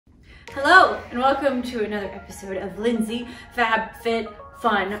Hello and welcome to another episode of Lindsay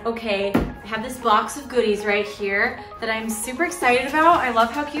FabFitFun. Okay, I have this box of goodies right here that I'm super excited about. I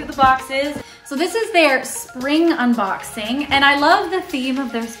love how cute the box is. So this is their spring unboxing, and I love the theme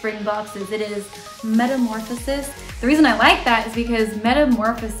of their spring boxes. It is metamorphosis. The reason I like that is because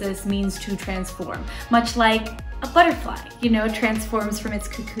metamorphosis means to transform, much like a butterfly, transforms from its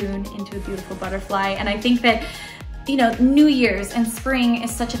cocoon into a beautiful butterfly. And I think that New Year's and spring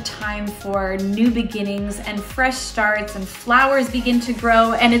is such a time for new beginnings and fresh starts, and flowers begin to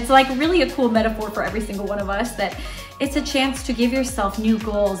grow. And it's like really a cool metaphor for every single one of us, that it's a chance to give yourself new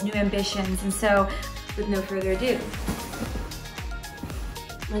goals, new ambitions. And so with no further ado,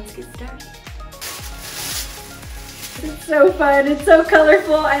 let's get started. It's so fun, it's so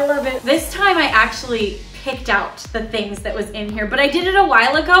colorful, I love it. This time I actually picked out the things that was in here, but I did it a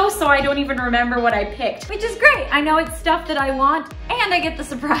while ago, so I don't even remember what I picked, which is great. I know it's stuff that I want and I get the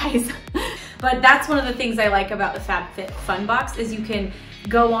surprise. But that's one of the things I like about the FabFitFun box, is you can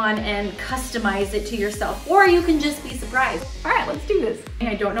go on and customize it to yourself, or you can just be surprised. All right, let's do this.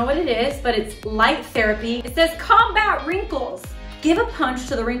 I don't know what it is, but it's light therapy. It says combat wrinkles. Give a punch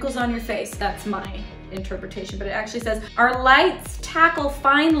to the wrinkles on your face. That's my interpretation, but it actually says our lights tackle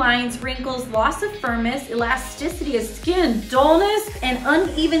fine lines, wrinkles, loss of firmness, elasticity of skin, dullness, and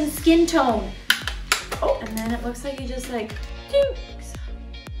uneven skin tone. Oh, and then it looks like you just like,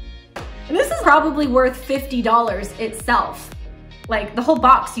 and this is probably worth $50 itself. Like the whole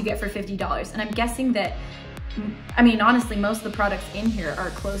box you get for $50. And I'm guessing that, honestly, most of the products in here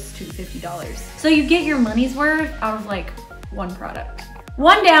are close to $50. So you get your money's worth out of like one product.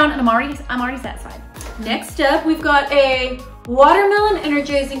 One down, and I'm already satisfied. Next up, we've got a watermelon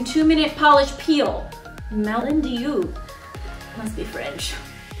energizing 2-minute polish peel. Melon Dew. Must be French.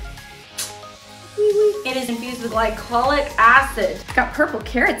 It is infused with glycolic acid. It's got purple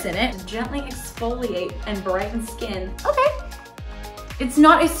carrots in it. Gently exfoliate and brighten skin. Okay. It's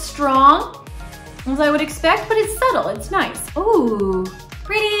not as strong as I would expect, but it's subtle. It's nice. Ooh,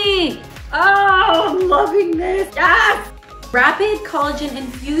 pretty. Oh, I'm loving this. Yes! Rapid collagen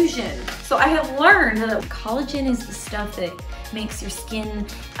infusion. So I have learned that collagen is the stuff that makes your skin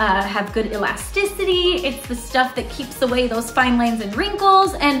have good elasticity. It's the stuff that keeps away those fine lines and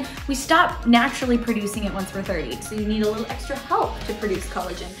wrinkles, and we stop naturally producing it once we're 30. So you need a little extra help to produce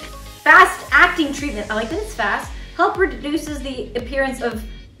collagen. Fast acting treatment. I like that it's fast. Help reduces the appearance of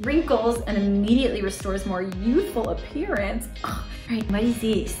wrinkles and immediately restores more youthful appearance. Oh, right, what is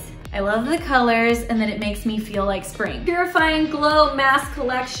this? I love the colors, and then it makes me feel like spring. Purifying Glow Mask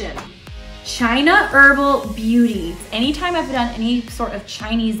Collection. China Herbal Beauty. Anytime I've done any sort of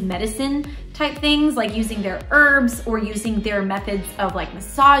Chinese medicine type things, like using their herbs or using their methods of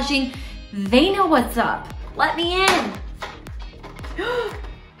massaging, they know what's up. Let me in.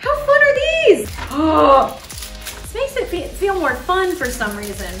 How fun are these? Oh, this makes it feel more fun for some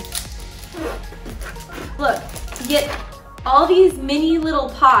reason. Look, you get all these mini little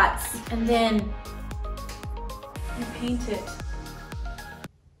pots, and then you paint it. I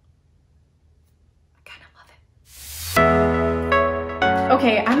kind of love it.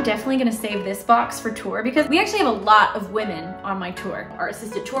 Okay, I'm definitely gonna save this box for tour, because we actually have a lot of women on my tour. Our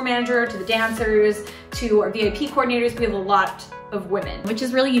assistant tour manager, to the dancers, to our VIP coordinators, we have a lot of women, which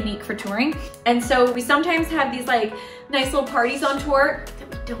is really unique for touring. And so we sometimes have these nice little parties on tour that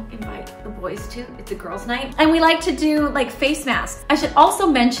we don't invite the boys to. It's a girls' night. And we like to do face masks. I should also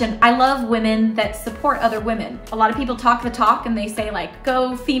mention, I love women that support other women. A lot of people talk the talk and they say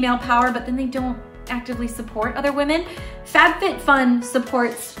go female power, but then they don't actively support other women. FabFitFun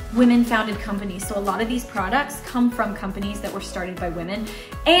supports women-founded companies, so a lot of these products come from companies that were started by women,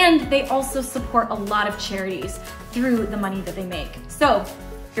 and they also support a lot of charities through the money that they make. So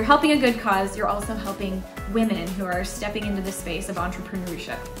you're helping a good cause, you're also helping women who are stepping into the space of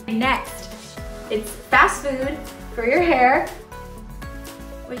entrepreneurship. Next, it's fast food for your hair,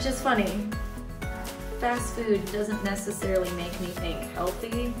 which is funny. Fast food doesn't necessarily make me think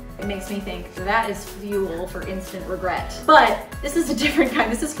healthy. It makes me think that is fuel for instant regret. But this is a different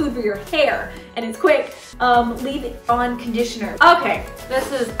kind. This is food for your hair, and it's quick. Leave it on conditioner. Okay,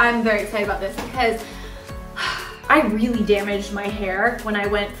 I'm very excited about this, because I really damaged my hair when I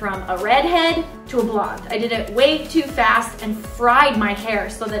went from a redhead to a blonde. I did it way too fast and fried my hair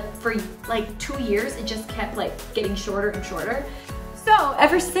so that for 2 years, it just kept getting shorter and shorter. So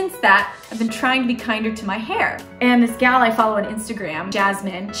ever since that, I've been trying to be kinder to my hair. And this gal I follow on Instagram,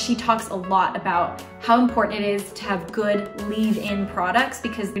 Jasmine, she talks a lot about how important it is to have good leave-in products,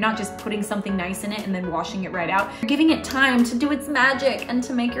 because you're not just putting something nice in it and then washing it right out. You're giving it time to do its magic and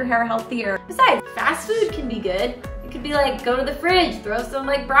to make your hair healthier. Besides, fast food can be good. It could be like, go to the fridge, throw some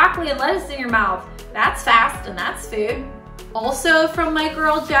like broccoli and lettuce in your mouth. That's fast and that's food. Also from my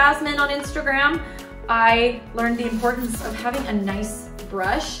girl Jasmine on Instagram, I learned the importance of having a nice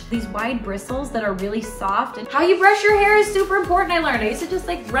brush. These wide bristles that are really soft, and how you brush your hair is super important. I learned. I used to just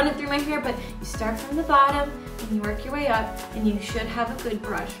like run it through my hair, but you start from the bottom and you work your way up, and you should have a good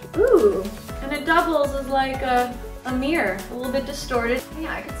brush. Ooh, and it doubles as like a mirror, a little bit distorted.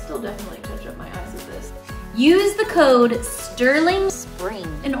 Yeah, I could still definitely touch up my eyes with this. Use the code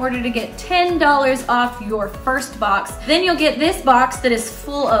STERLINGSPRING in order to get $10 off your first box. Then you'll get this box that is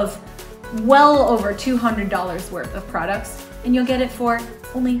full of well over $200 worth of products, and you'll get it for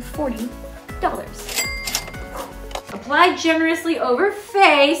only $40. Apply generously over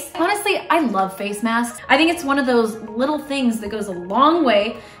face. Honestly, I love face masks. I think it's one of those little things that goes a long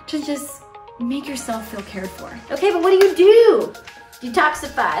way to just make yourself feel cared for. Okay, but what do?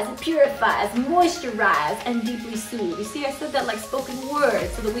 Detoxifies, purifies, moisturize, and deeply soothe. You see, I said that like spoken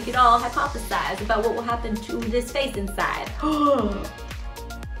words so that we could all hypothesize about what will happen to this face inside. Ooh!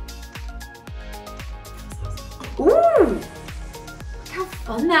 Look how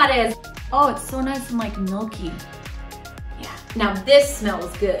fun that is. Oh, it's so nice and like milky. Yeah. Now this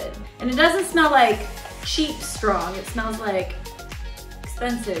smells good. And it doesn't smell like cheap strong. It smells like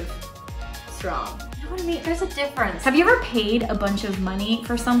expensive strong. You know what I mean? There's a difference. Have you ever paid a bunch of money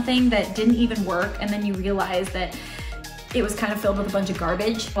for something that didn't even work, and then you realize that it was kind of filled with a bunch of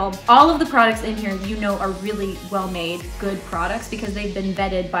garbage? Well, all of the products in here, you know, are really well-made, good products because they've been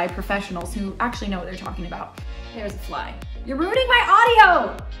vetted by professionals who actually know what they're talking about. There's a fly. You're ruining my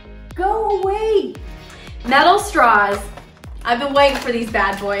audio! Go away! Metal straws. I've been waiting for these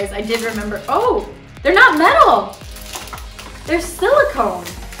bad boys. I did remember. Oh, they're not metal. They're silicone.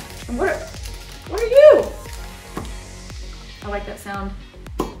 And what are you? I like that sound.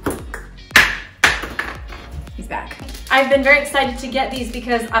 He's back. I've been very excited to get these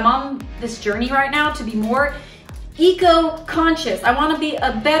because I'm on this journey right now to be more eco-conscious. I want to be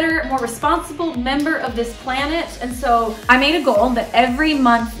a better, more responsible member of this planet. And so I made a goal that every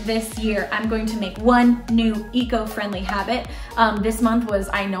month this year, I'm going to make one new eco-friendly habit. This month was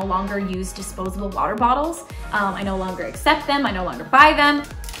I no longer use disposable water bottles. I no longer accept them. I no longer buy them.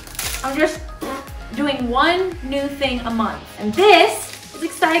 I'm just doing one new thing a month. And this is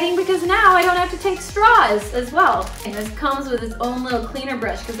exciting because now I don't have to take straws as well. And this comes with its own little cleaner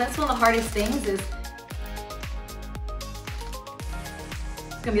brush, because that's one of the hardest things is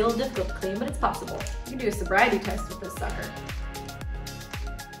it's gonna be a little difficult to clean, but it's possible. You can do a sobriety test with this sucker.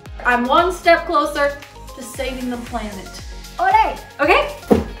 I'm one step closer to saving the planet. Olé! Okay,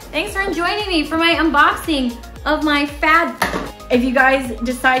 thanks for joining me for my unboxing of my Fab. If you guys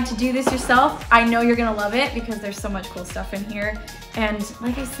decide to do this yourself, I know you're gonna love it because there's so much cool stuff in here. And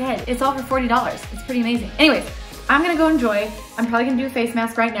like I said, it's all for $40. It's pretty amazing. Anyways, I'm gonna go enjoy. I'm probably gonna do a face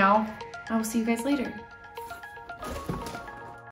mask right now. I will see you guys later.